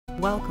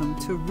Welcome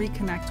to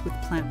ReConnect with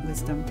Plant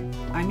Wisdom.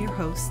 I'm your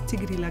host,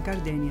 Tigrila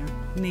Gardenia,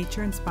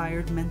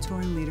 nature-inspired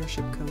mentor and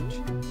leadership coach.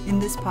 In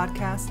this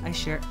podcast, I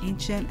share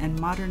ancient and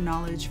modern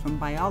knowledge from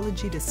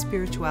biology to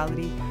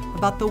spirituality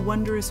about the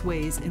wondrous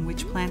ways in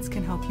which plants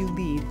can help you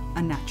lead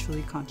a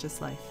naturally conscious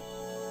life.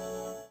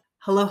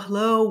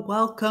 Hello.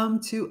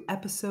 Welcome to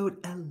episode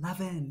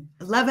 11.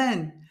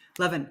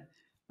 11.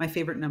 My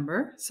favorite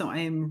number. So I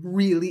am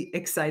really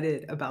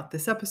excited about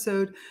this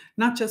episode,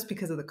 not just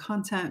because of the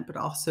content, but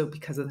also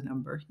because of the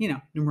number,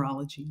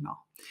 numerology and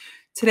all.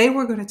 Today,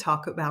 we're going to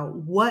talk about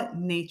what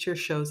nature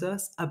shows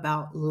us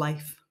about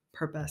life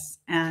purpose.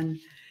 And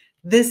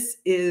this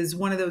is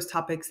one of those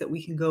topics that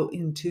we can go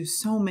into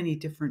so many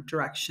different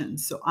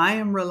directions. So I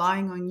am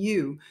relying on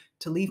you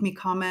to leave me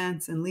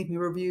comments and leave me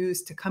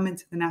reviews, to come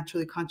into the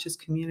Naturally Conscious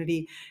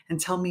community and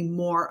tell me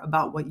more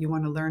about what you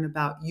want to learn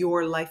about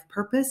your life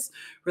purpose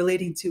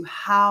relating to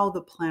how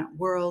the plant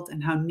world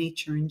and how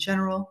nature in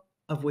general,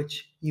 of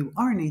which you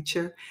are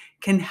nature,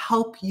 can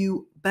help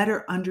you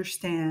better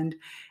understand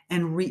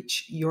and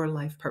reach your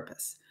life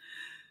purpose.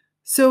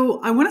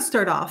 So I want to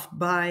start off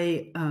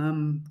by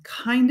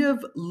kind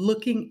of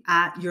looking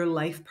at your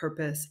life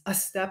purpose a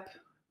step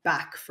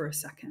back for a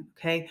second,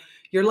 okay?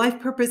 Your life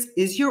purpose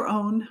is your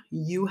own.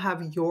 You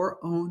have your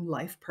own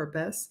life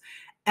purpose.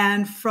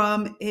 And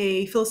from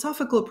a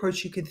philosophical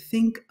approach, you could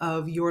think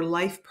of your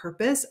life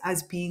purpose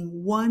as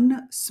being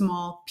one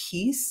small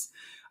piece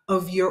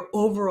of your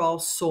overall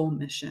soul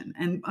mission.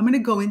 And I'm going to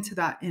go into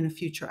that in a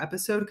future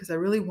episode because I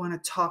really want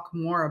to talk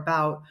more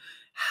about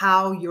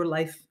how your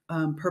life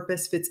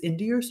purpose fits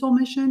into your soul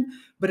mission.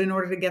 But in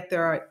order to get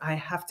there, I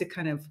have to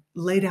kind of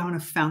lay down a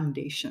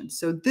foundation.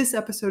 So this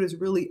episode is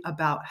really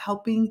about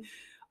helping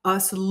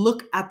us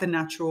look at the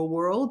natural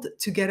world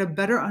to get a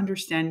better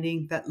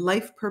understanding that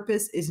life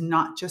purpose is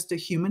not just a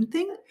human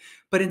thing,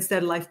 but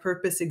instead life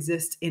purpose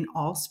exists in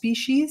all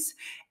species,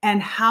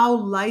 and how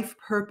life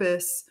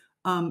purpose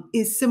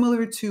is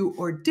similar to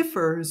or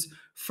differs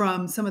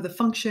from some of the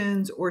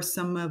functions or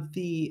some of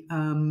the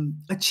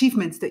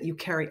achievements that you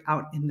carry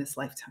out in this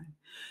lifetime.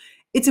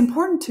 It's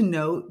important to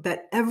note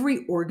that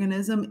every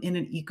organism in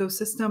an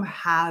ecosystem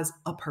has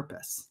a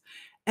purpose.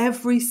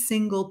 Every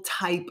single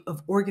type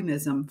of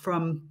organism,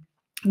 from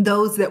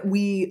those that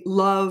we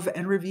love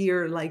and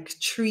revere, like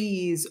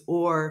trees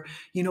or,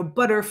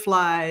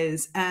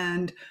 butterflies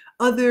and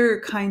other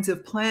kinds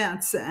of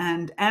plants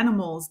and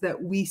animals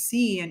that we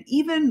see, and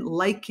even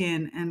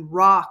lichen and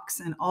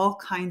rocks and all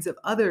kinds of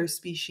other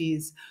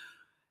species,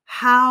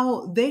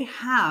 how they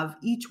have,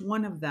 each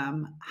one of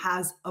them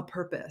has a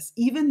purpose,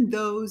 even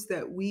those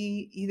that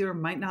we either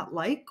might not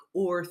like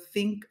or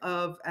think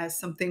of as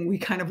something we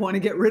kind of want to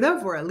get rid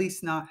of, or at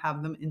least not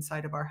have them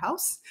inside of our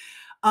house.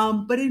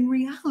 But in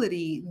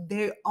reality,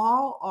 they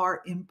all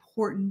are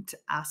important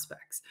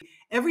aspects.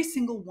 Every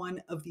single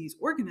one of these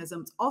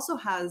organisms also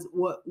has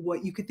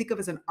what you could think of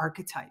as an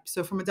archetype.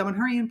 So from a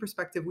Damanhurian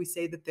perspective, we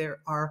say that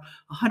there are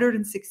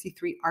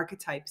 163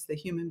 archetypes that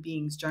human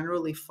beings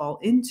generally fall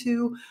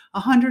into,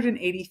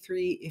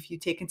 183 if you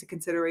take into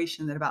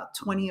consideration that about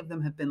 20 of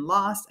them have been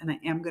lost. And I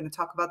am going to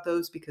talk about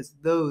those because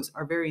those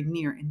are very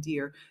near and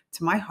dear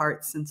to my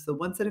heart, since the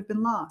ones that have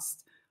been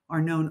lost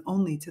are known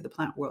only to the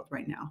plant world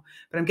right now.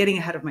 But I'm getting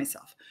ahead of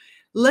myself.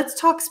 Let's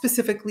talk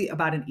specifically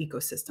about an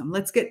ecosystem.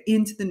 Let's get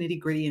into the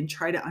nitty-gritty and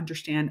try to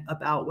understand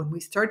about when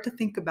we start to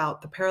think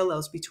about the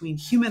parallels between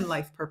human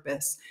life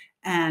purpose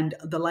and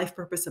the life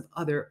purpose of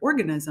other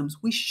organisms.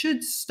 We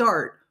should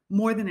start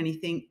more than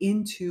anything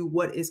into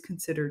what is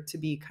considered to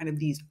be kind of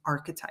these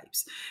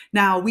archetypes.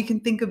 Now, we can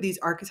think of these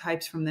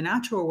archetypes from the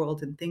natural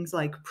world and things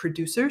like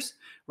producers,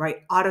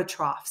 right?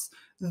 Autotrophs,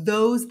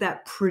 those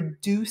that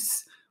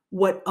produce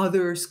what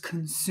others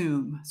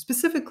consume,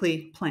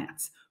 specifically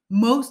plants.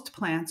 Most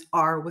plants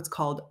are what's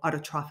called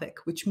autotrophic,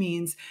 which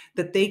means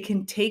that they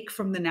can take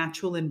from the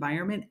natural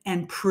environment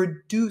and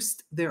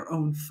produce their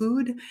own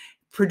food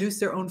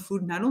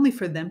not only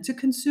for them to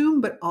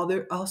consume, but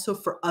also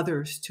for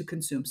others to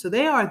consume. So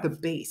they are the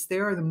base. They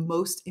are the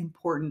most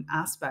important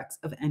aspects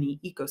of any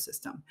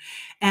ecosystem.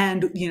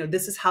 And,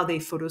 this is how they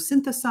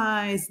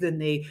photosynthesize. Then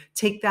they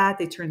take that,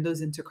 they turn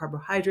those into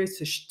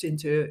carbohydrates,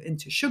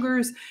 into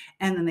sugars,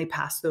 and then they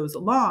pass those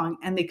along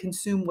and they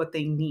consume what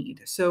they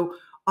need. So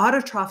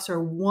autotrophs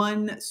are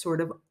one sort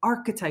of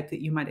archetype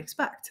that you might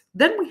expect.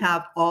 Then we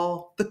have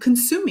all the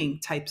consuming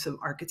types of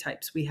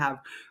archetypes. We have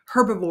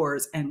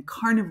herbivores and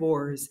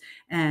carnivores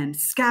and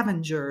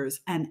scavengers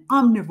and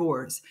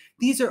omnivores.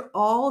 These are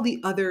all the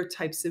other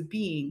types of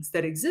beings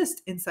that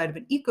exist inside of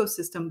an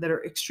ecosystem that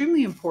are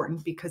extremely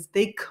important because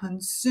they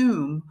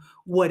consume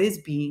what is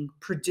being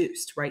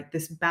produced, right?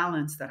 This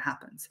balance that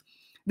happens.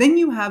 Then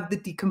you have the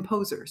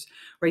decomposers,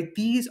 right?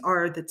 These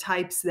are the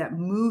types that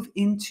move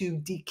into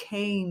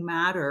decaying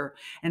matter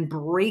and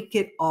break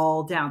it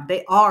all down.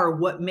 They are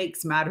what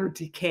makes matter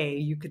decay,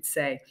 you could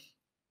say.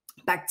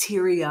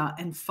 Bacteria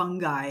and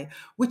fungi,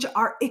 which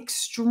are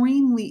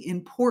extremely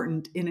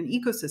important in an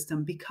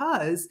ecosystem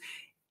because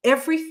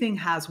everything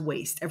has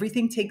waste.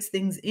 Everything takes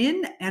things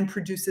in and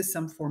produces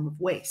some form of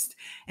waste.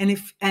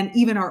 And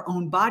even our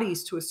own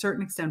bodies, to a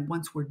certain extent,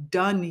 once we're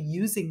done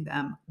using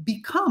them,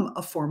 become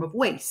a form of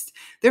waste.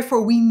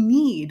 Therefore, we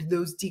need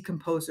those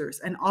decomposers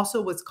and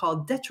also what's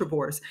called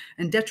detrivores.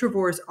 And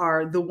detrivores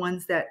are the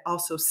ones that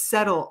also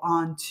settle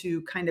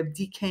onto kind of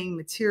decaying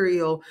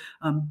material,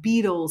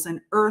 beetles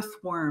and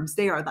earthworms.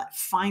 They are that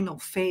final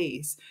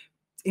phase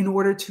in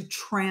order to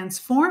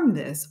transform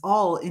this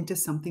all into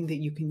something that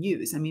you can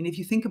use. I mean, if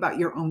you think about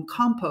your own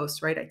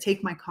compost, right? I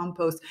take my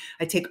compost,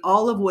 I take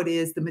all of what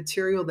is the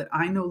material that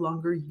I no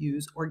longer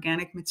use,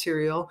 organic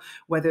material,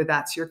 whether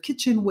that's your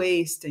kitchen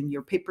waste and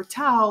your paper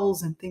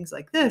towels and things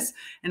like this,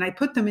 and I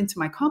put them into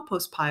my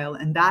compost pile.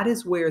 And that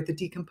is where the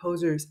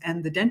decomposers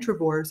and the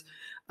detrivores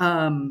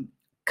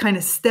kind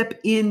of step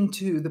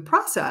into the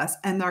process,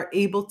 and are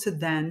able to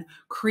then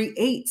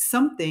create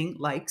something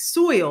like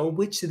soil,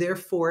 which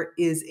therefore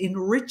is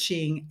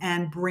enriching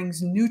and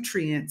brings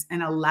nutrients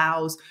and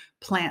allows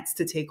plants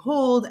to take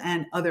hold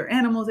and other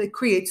animals. It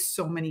creates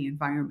so many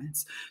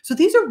environments. So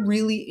these are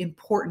really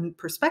important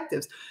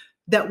perspectives,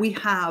 that we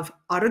have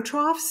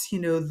autotrophs,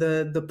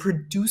 the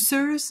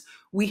producers,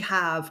 we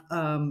have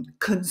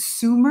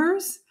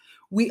consumers.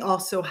 We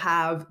also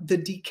have the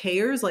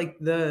decayers, like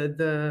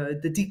the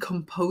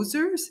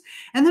decomposers.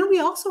 And then we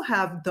also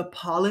have the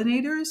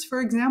pollinators, for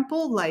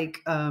example, like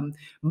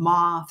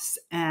moths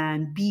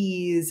and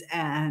bees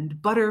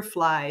and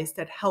butterflies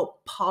that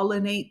help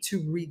pollinate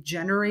to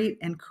regenerate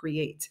and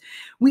create.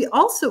 We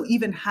also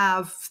even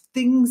have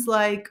beings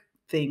like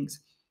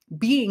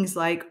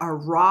our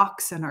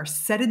rocks and our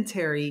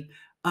sedentary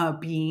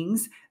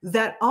beings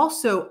that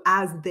also,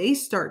 as they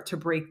start to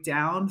break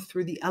down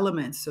through the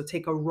elements, so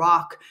take a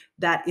rock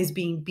that is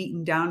being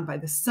beaten down by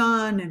the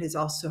sun and is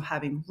also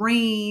having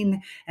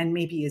rain and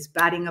maybe is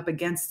batting up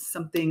against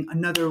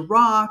another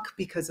rock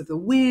because of the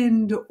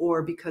wind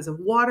or because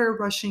of water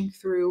rushing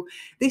through,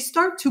 they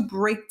start to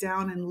break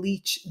down and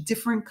leach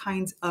different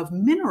kinds of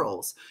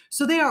minerals.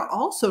 So they are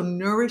also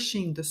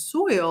nourishing the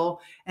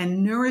soil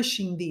and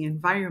nourishing the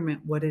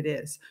environment, what it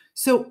is.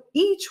 So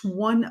each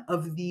one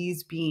of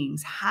these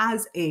beings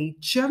has a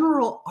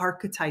general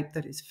archetype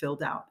that is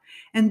filled out.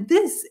 And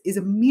this is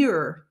a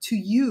mirror to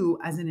you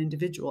as an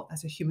individual,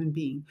 as a human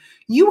being.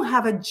 You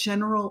have a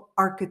general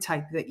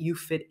archetype that you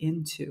fit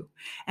into,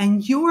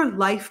 and your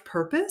life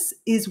purpose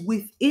is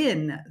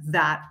within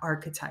that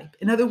archetype.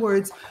 In other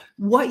words,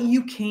 what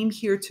you came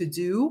here to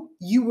do,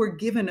 you were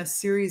given a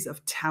series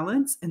of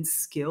talents and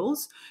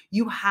skills.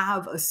 You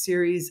have a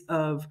series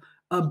of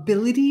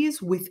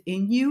abilities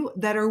within you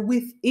that are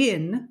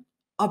within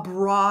a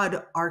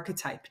broad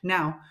archetype.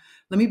 Now,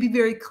 let me be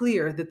very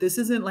clear that this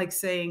isn't like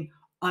saying,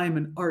 I'm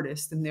an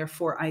artist and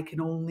therefore I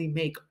can only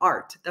make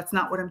art. That's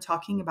not what I'm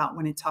talking about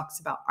when it talks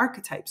about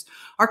archetypes.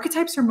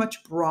 Archetypes are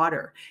much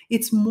broader.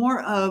 It's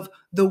more of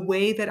the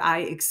way that I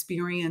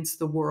experience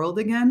the world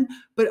again,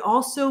 but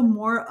also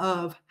more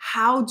of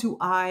how do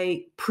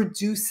I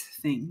produce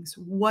things?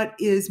 What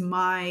is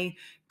my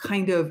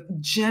kind of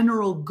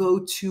general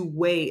go-to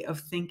way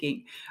of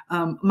thinking?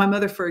 My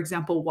mother, for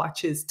example,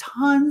 watches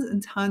tons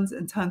and tons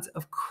and tons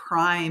of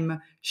crime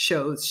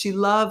shows. She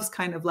loves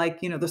kind of like,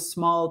 the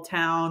small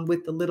town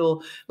with the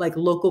little like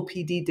local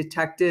PD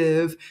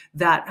detective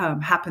that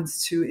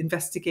happens to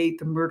investigate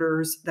the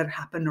murders that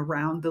happen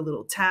around the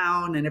little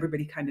town, and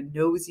everybody kind of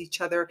knows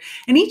each other.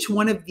 And each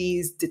one of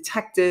these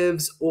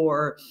detectives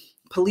or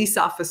police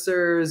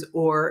officers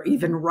or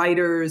even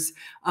writers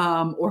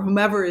or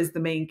whomever is the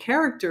main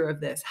character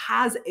of this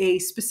has a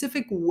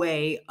specific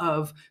way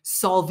of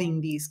solving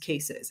these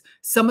cases.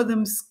 Some of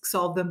them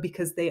solve them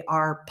because they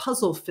are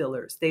puzzle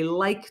fillers. They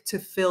like to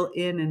fill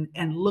in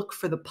and look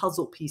for the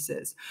puzzle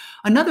pieces.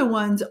 Another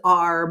ones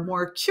are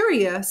more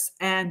curious,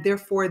 and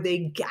therefore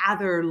they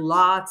gather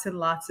lots and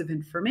lots of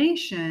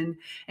information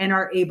and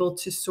are able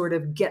to sort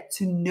of get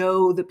to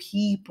know the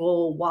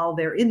people while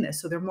they're in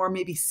this. So they're more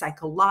maybe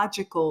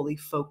psychologically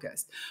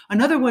focused.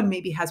 Another one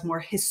maybe has more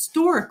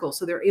historical,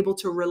 so they're able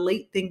to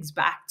relate things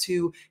back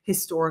to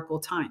historical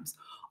times.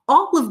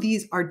 All of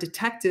these are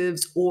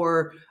detectives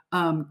or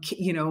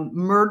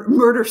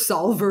murder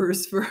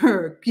solvers,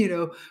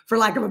 for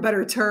lack of a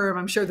better term.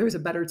 I'm sure there's a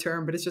better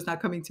term, but it's just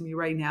not coming to me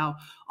right now.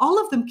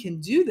 All of them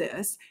can do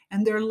this,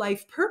 and their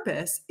life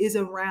purpose is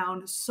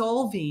around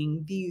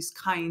solving these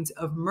kinds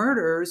of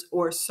murders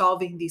or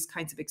solving these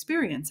kinds of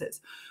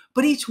experiences.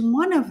 But each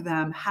one of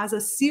them has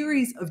a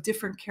series of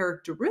different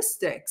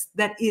characteristics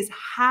that is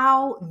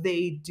how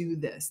they do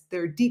this.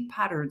 Their deep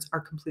patterns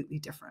are completely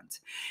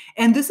different.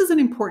 And this is an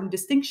important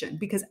distinction,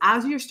 because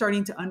as you're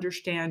starting to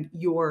understand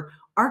your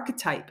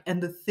archetype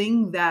and the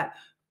thing that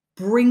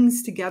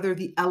brings together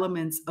the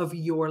elements of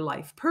your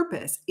life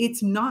purpose,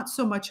 it's not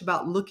so much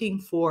about looking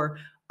for,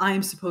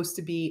 I'm supposed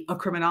to be a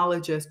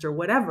criminologist or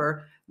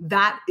whatever.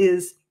 That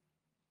is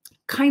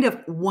kind of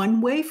one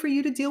way for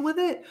you to deal with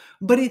it,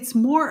 but it's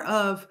more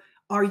of,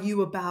 are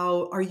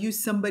you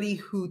somebody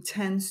who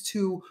tends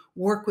to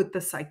work with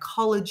the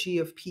psychology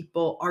of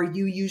people? Are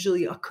you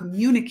usually a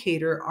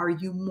communicator? Are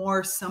you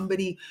more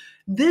somebody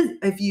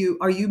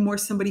are you more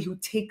somebody who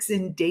takes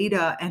in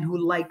data and who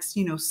likes,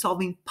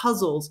 solving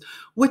puzzles?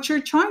 What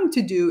you're trying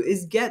to do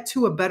is get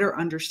to a better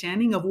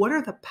understanding of what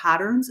are the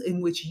patterns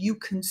in which you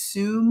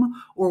consume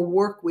or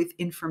work with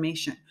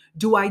information.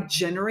 Do I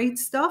generate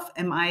stuff?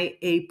 Am I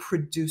a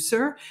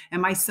producer?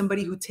 Am I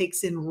somebody who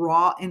takes in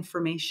raw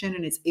information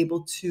and is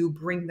able to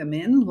bring them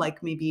in,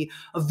 like maybe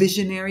a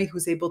visionary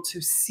who's able to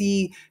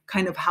see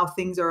kind of how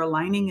things are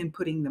aligning and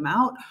putting them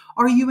out?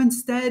 Are you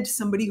instead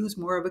somebody who's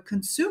more of a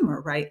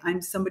consumer, right?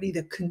 I'm somebody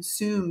that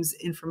consumes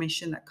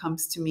information that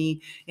comes to me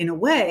in a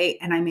way,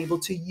 and I'm able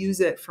to use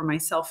it for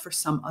myself for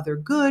some other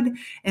good.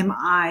 Am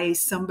I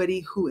somebody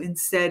who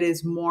instead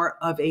is more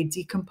of a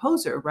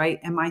decomposer,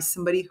 right? Am I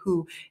somebody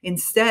who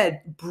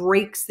instead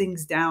breaks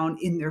things down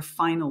in their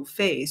final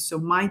phase? So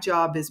my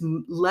job is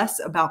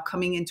less about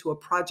coming into a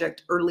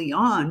project early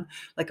on,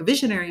 like a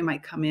visionary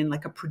might come in,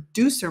 like a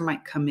producer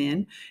might come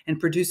in, and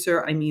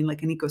producer, I mean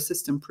like an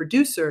ecosystem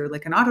producer,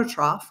 like an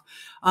autotroph.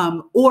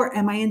 Or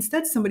am I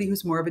instead somebody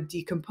who's more of a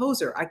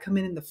decomposer? I come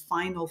in the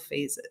final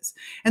phases.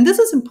 And this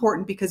is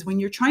important because when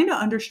you're trying to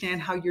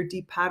understand how your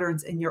deep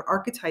patterns and your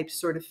archetypes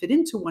sort of fit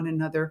into one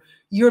another,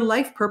 your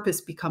life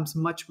purpose becomes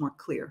much more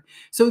clear.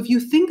 So if you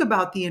think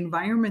about the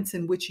environments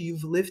in which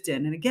you've lived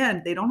in, and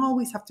again, they don't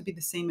always have to be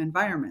the same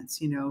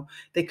environments,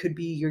 they could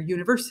be your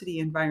university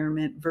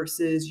environment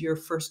versus your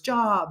first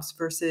jobs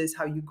versus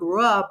how you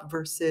grew up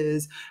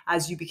versus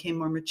as you became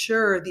more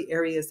mature, the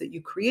areas that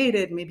you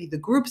created, maybe the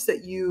groups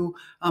that you,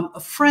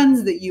 of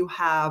friends that you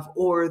have,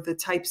 or the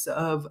types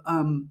of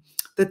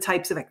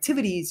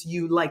activities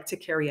you like to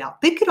carry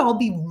out. They could all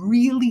be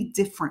really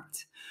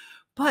different.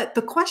 But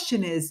the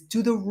question is,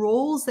 do the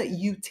roles that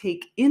you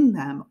take in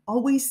them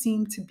always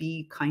seem to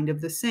be kind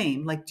of the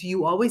same? Like, do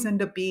you always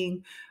end up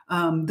being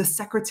the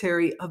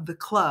secretary of the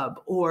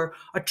club or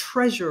a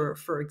treasurer,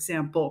 for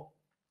example?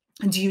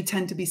 Do you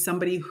tend to be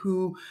somebody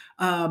who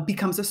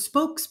becomes a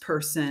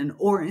spokesperson,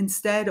 or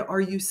instead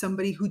are you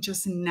somebody who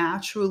just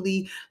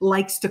naturally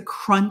likes to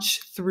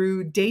crunch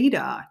through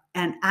data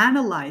and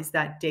analyze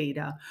that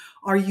data?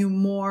 Are you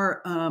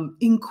more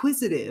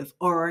inquisitive,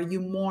 or are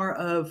you more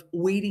of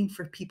waiting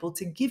for people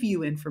to give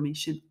you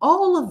information?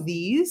 All of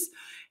these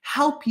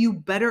help you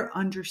better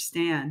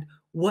understand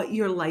what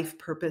your life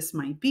purpose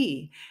might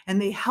be.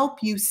 And they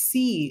help you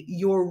see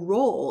your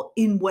role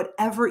in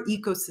whatever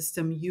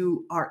ecosystem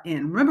you are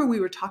in. Remember,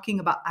 we were talking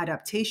about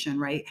adaptation,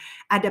 right?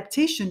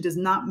 Adaptation does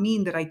not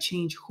mean that I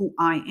change who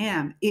I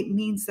am. It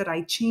means that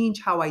I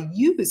change how I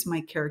use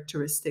my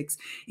characteristics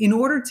in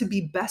order to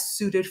be best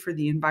suited for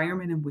the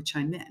environment in which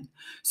I'm in.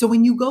 So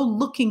when you go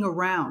looking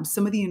around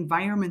some of the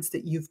environments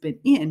that you've been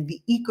in,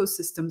 the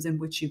ecosystems in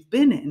which you've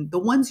been in, the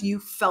ones you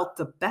felt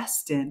the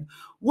best in,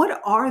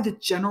 what are the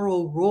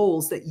general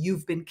roles that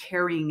you've been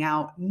carrying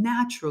out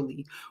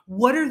naturally?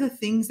 What are the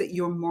things that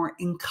you're more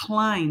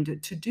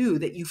inclined to do,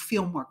 that you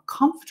feel more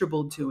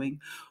comfortable doing?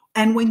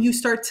 And when you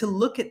start to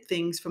look at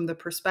things from the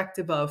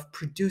perspective of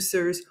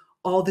producers,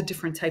 all the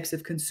different types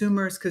of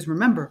consumers, because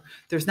remember,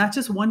 there's not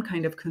just one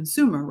kind of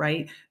consumer,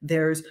 right?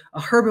 There's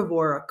a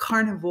herbivore, a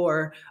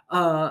carnivore,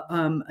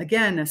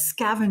 again, a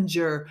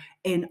scavenger,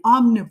 an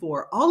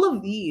omnivore. All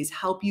of these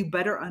help you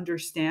better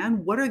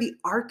understand what are the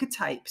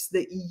archetypes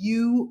that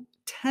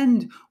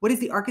what is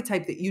the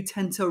archetype that you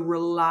tend to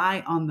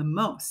rely on the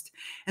most?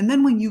 And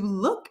then when you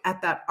look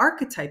at that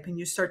archetype and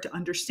you start to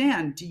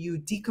understand, do you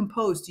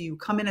decompose? Do you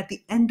come in at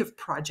the end of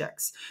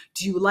projects?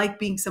 Do you like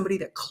being somebody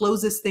that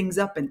closes things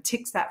up and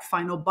ticks that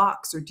final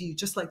box? Or do you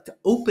just like to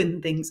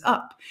open things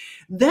up?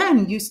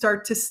 Then you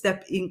start to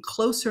step in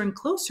closer and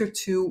closer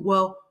to,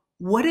 well,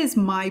 what is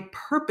my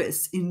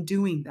purpose in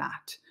doing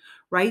that?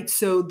 Right?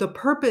 So the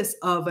purpose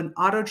of an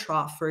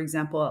autotroph, for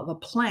example, of a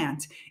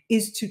plant,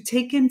 is to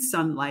take in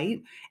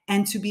sunlight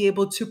and to be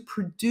able to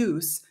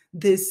produce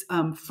this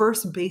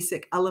first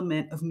basic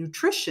element of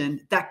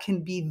nutrition that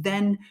can be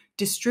then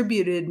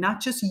distributed,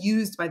 not just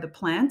used by the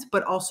plant,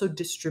 but also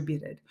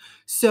distributed.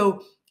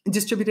 So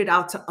distributed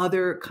out to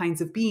other kinds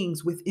of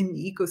beings within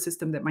the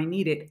ecosystem that might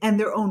need it, and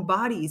their own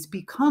bodies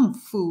become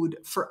food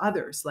for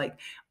others. Like,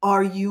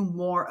 are you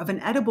more of an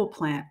edible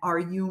plant? Are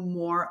you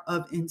more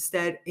of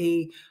instead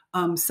a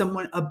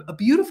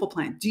beautiful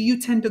plant? Do you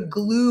tend to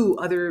glue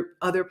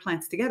other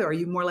plants together? Are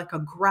you more like a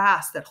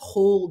grass that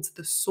holds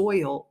the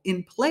soil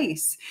in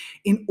place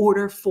in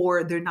order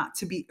for there not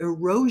to be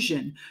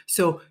erosion?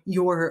 So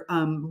your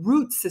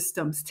root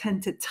systems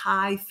tend to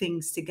tie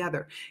things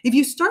together. If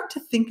you start to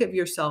think of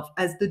yourself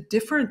as the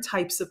different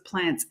types of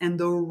plants and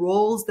the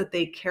roles that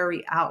they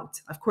carry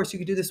out, of course, you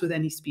could do this with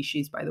any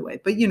species, by the way,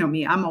 but you know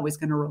me, I'm always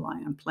going to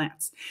rely on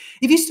plants.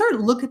 If you start to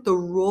look at the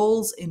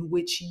roles in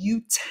which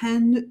you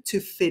tend to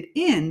fit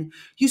in,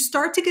 you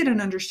start to get an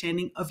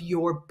understanding of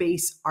your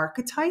base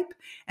archetype.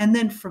 And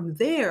then from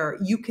there,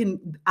 you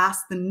can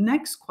ask the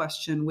next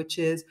question, which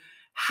is,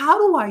 how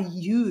do I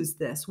use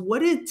this?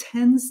 What it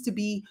tends to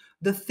be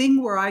the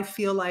thing where I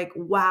feel like,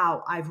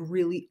 wow, I've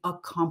really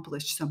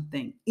accomplished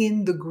something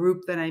in the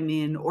group that I'm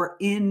in or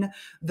in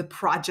the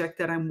project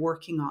that I'm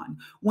working on.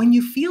 When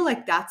you feel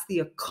like that's the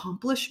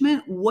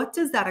accomplishment, what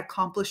does that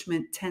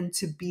accomplishment tend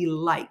to be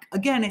like?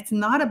 Again, it's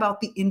not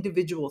about the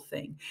individual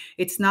thing.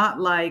 It's not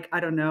like,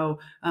 I don't know,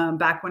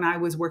 back when I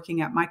was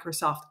working at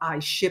Microsoft, I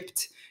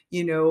shipped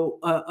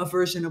a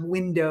version of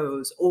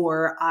Windows,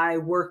 or I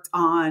worked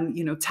on,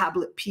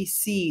 tablet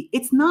PC.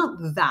 It's not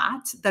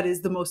that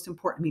is the most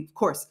important. I mean, of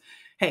course,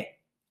 hey,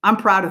 I'm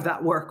proud of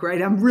that work,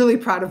 right? I'm really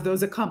proud of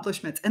those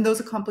accomplishments, and those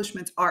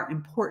accomplishments are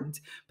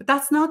important. But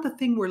that's not the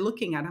thing we're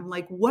looking at. I'm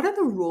like, what are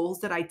the roles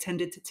that I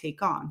tended to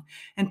take on?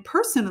 And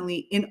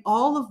personally, in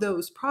all of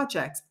those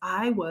projects,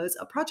 I was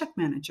a project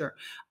manager.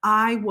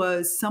 I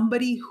was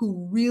somebody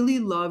who really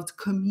loved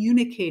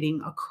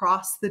communicating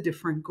across the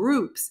different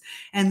groups,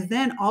 and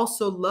then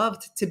also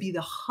loved to be the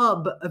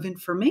hub of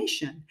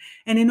information.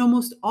 And in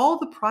almost all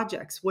the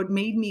projects, what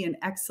made me an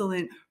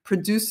excellent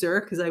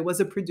producer, because I was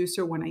a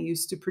producer when I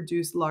used to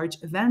produce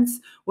large events,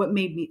 what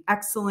made me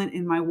excellent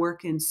in my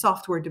work in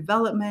software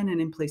development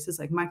and in places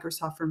like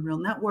Microsoft and Real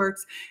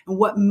Networks, and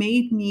what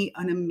made me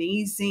an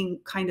amazing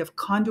kind of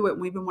conduit,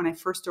 even when I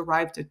first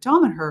arrived at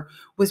Dom&Her,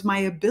 was my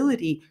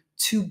ability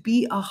to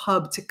be a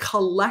hub, to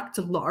collect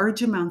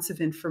large amounts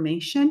of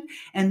information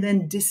and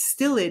then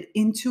distill it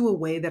into a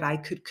way that I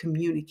could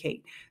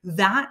communicate.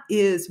 That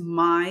is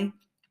my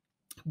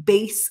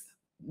base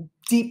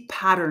deep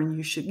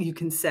pattern, you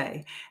can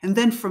say. And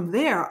then from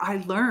there,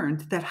 I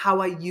learned that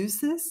how I use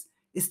this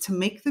is to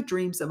make the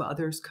dreams of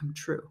others come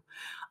true.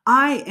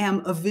 I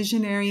am a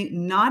visionary,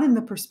 not in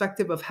the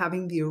perspective of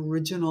having the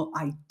original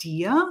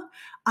idea.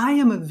 I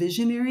am a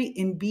visionary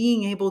in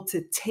being able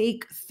to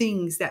take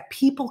things that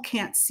people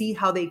can't see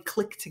how they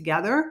click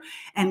together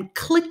and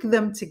click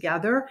them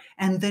together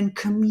and then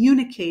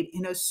communicate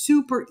in a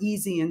super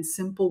easy and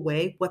simple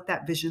way what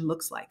that vision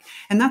looks like.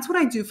 And that's what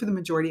I do for the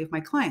majority of my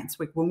clients.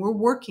 Like when we're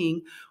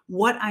working,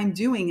 what I'm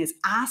doing is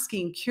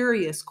asking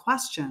curious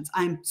questions.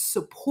 I'm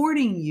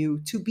supporting you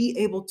to be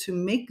able to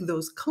make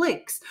those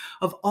clicks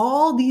of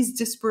all these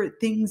disparate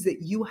things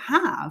that you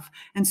have.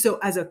 And so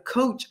as a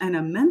coach and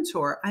a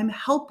mentor, I'm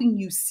helping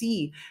you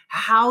see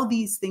how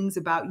these things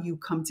about you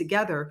come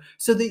together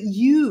so that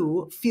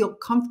you feel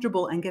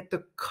comfortable and get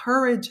the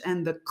courage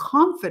and the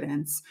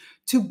confidence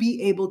to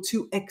be able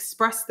to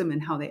express them in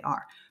how they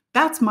are.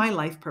 That's my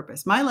life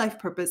purpose. My life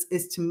purpose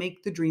is to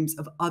make the dreams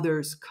of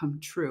others come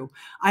true.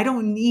 I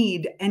don't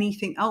need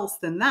anything else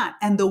than that.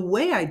 And the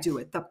way I do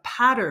it, the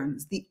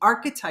patterns, the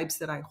archetypes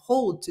that I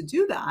hold to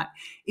do that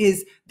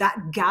is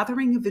that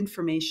gathering of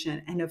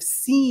information and of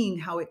seeing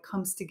how it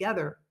comes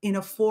together in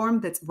a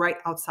form that's right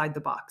outside the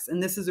box.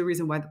 And this is the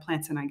reason why the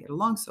plants and I get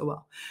along so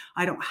well.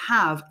 I don't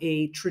have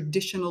a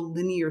traditional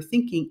linear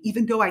thinking,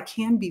 even though I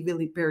can be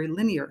really very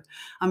linear.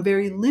 I'm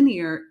very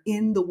linear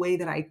in the way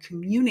that I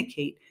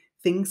communicate.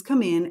 Things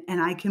come in and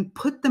I can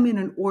put them in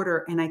an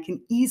order and I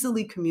can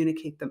easily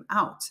communicate them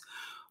out.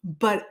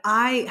 But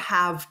I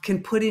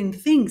can put in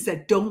things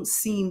that don't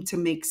seem to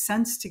make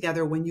sense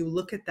together when you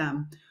look at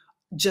them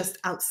just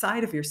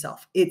outside of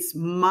yourself. It's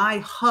my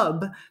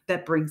hub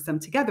that brings them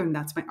together, and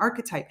that's my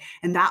archetype.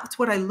 And that's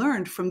what I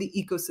learned from the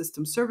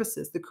ecosystem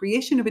services. The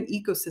creation of an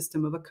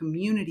ecosystem, of a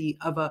community,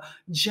 of a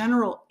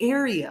general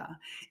area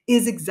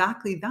is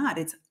exactly that.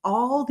 It's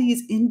all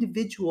these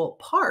individual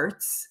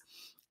parts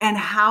and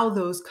how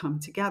those come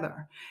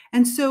together.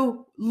 And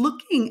so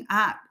looking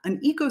at an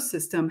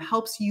ecosystem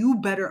helps you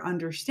better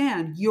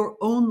understand your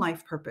own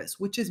life purpose,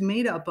 which is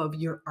made up of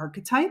your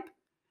archetype,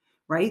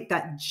 right?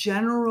 That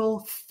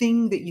general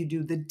thing that you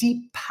do, the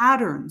deep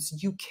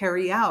patterns you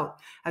carry out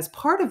as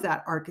part of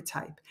that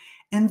archetype,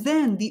 and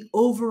then the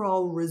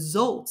overall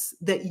results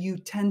that you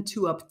tend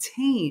to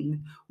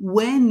obtain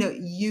when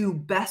you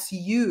best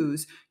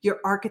use your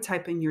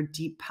archetype and your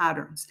deep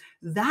patterns.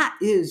 That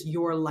is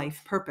your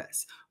life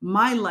purpose.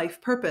 My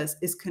life purpose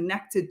is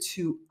connected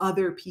to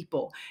other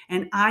people,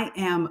 and I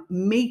am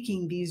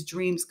making these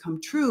dreams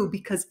come true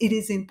because it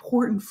is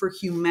important for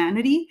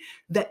humanity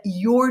that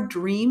your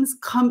dreams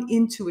come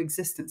into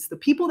existence. The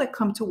people that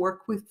come to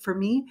work with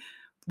me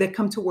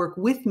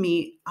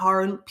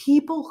are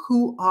people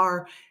who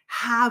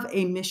have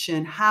a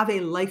mission, have a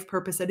life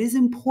purpose that is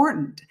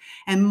important.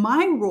 And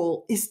my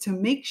role is to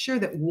make sure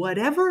that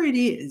whatever it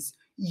is,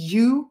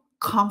 you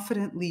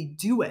confidently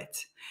do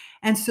it.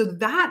 And so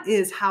that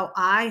is how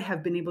I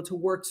have been able to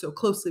work so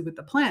closely with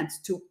the plants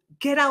to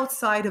get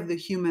outside of the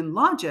human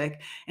logic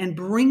and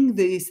bring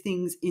these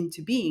things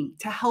into being,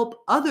 to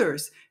help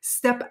others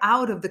step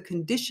out of the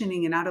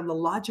conditioning and out of the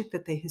logic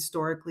that they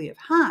historically have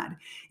had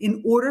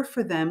in order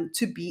for them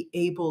to be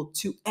able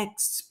to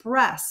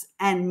express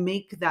and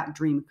make that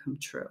dream come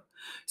true.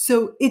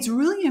 So it's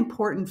really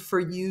important for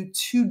you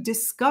to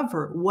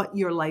discover what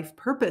your life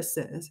purpose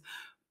is,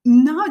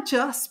 Not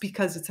just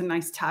because it's a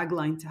nice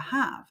tagline to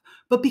have,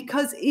 but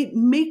because it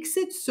makes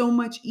it so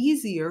much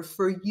easier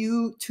for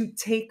you to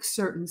take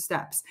certain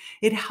steps.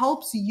 It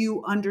helps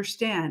you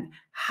understand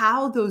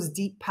how those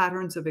deep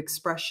patterns of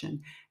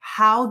expression,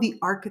 how the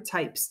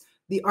archetype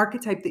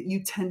that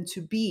you tend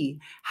to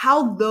be,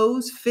 how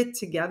those fit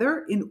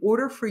together in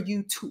order for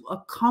you to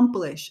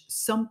accomplish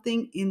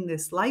something in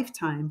this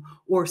lifetime,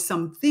 or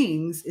some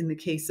things in the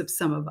case of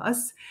some of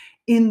us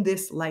in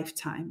this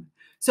lifetime.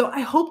 So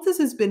I hope this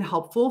has been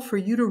helpful for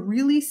you to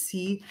really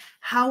see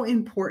how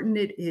important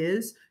it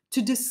is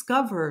to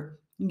discover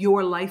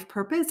your life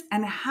purpose,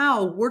 and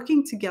how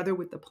working together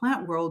with the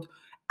plant world,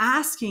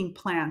 asking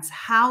plants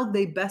how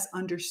they best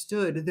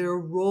understood their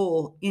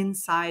role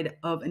inside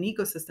of an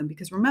ecosystem.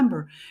 Because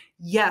remember,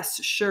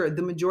 yes, sure,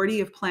 the majority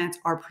of plants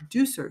are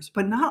producers,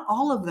 but not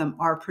all of them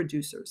are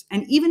producers.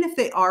 And even if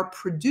they are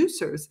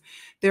producers,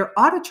 they're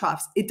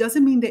autotrophs. It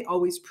doesn't mean they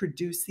always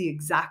produce the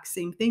exact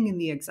same thing in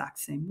the exact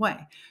same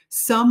way.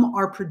 Some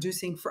are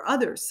producing for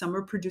others. Some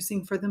are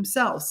producing for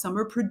themselves. Some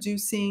are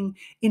producing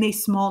in a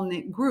small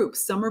knit group.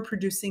 Some are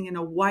producing in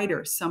a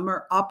wider. Some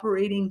are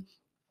operating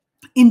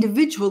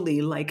individually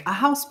like a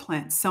house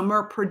plant. Some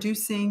are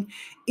producing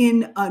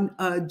in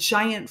a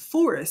giant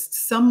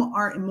forest. Some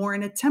are more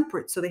in a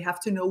temperate, so they have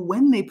to know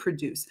when they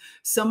produce.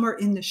 Some are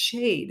in the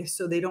shade,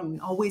 so they don't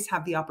always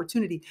have the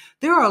opportunity.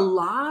 There are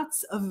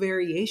lots of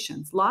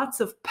variations, lots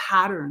of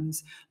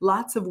patterns,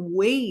 lots of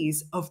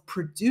ways of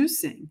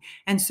producing.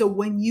 And so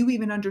when you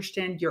even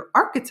understand your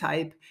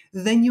archetype,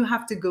 then you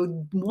have to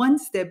go one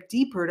step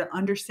deeper to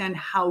understand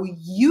how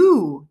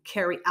you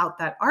carry out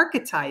that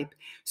archetype,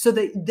 so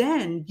that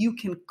then you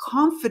can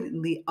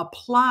confidently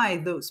apply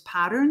those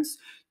patterns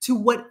to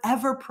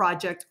whatever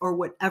project or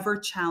whatever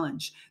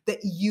challenge that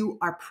you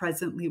are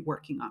presently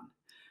working on.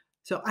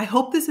 So I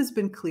hope this has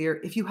been clear.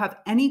 If you have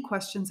any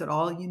questions at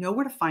all, you know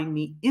where to find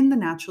me in the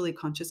Naturally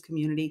Conscious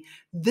community.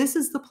 This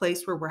is the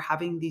place where we're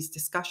having these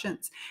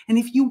discussions. And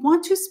if you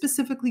want to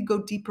specifically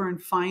go deeper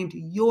and find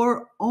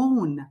your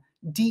own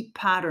deep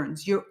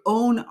patterns, your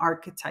own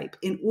archetype,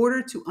 in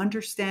order to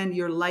understand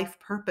your life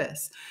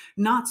purpose,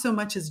 not so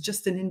much as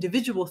just an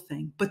individual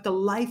thing, but the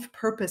life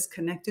purpose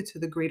connected to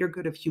the greater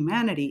good of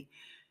humanity,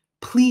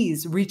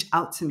 please reach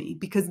out to me,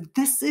 because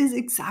this is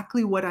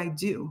exactly what I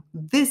do.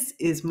 This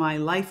is my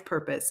life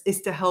purpose,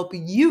 is to help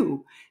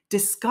you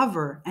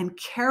discover and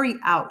carry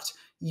out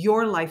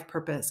your life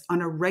purpose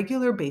on a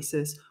regular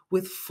basis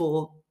with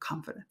full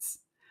confidence.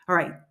 All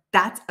right.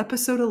 That's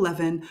episode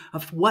 11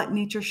 of What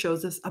Nature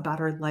Shows Us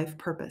About Our Life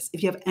Purpose.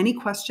 If you have any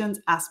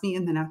questions, ask me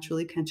in the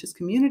Naturally Conscious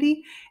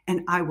community,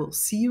 and I will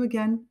see you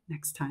again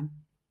next time.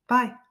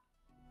 Bye.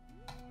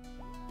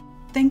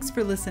 Thanks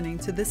for listening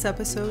to this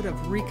episode of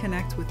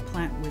ReConnect with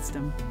Plant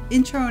Wisdom.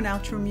 Intro and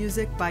outro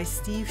music by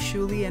Steve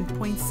Shuley and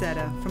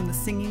Poinsettia from The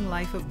Singing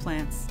Life of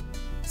Plants.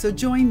 So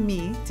join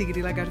me,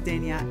 Tigrila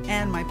Gardenia,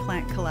 and my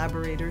plant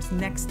collaborators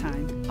next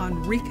time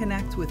on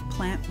ReConnect with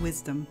Plant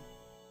Wisdom.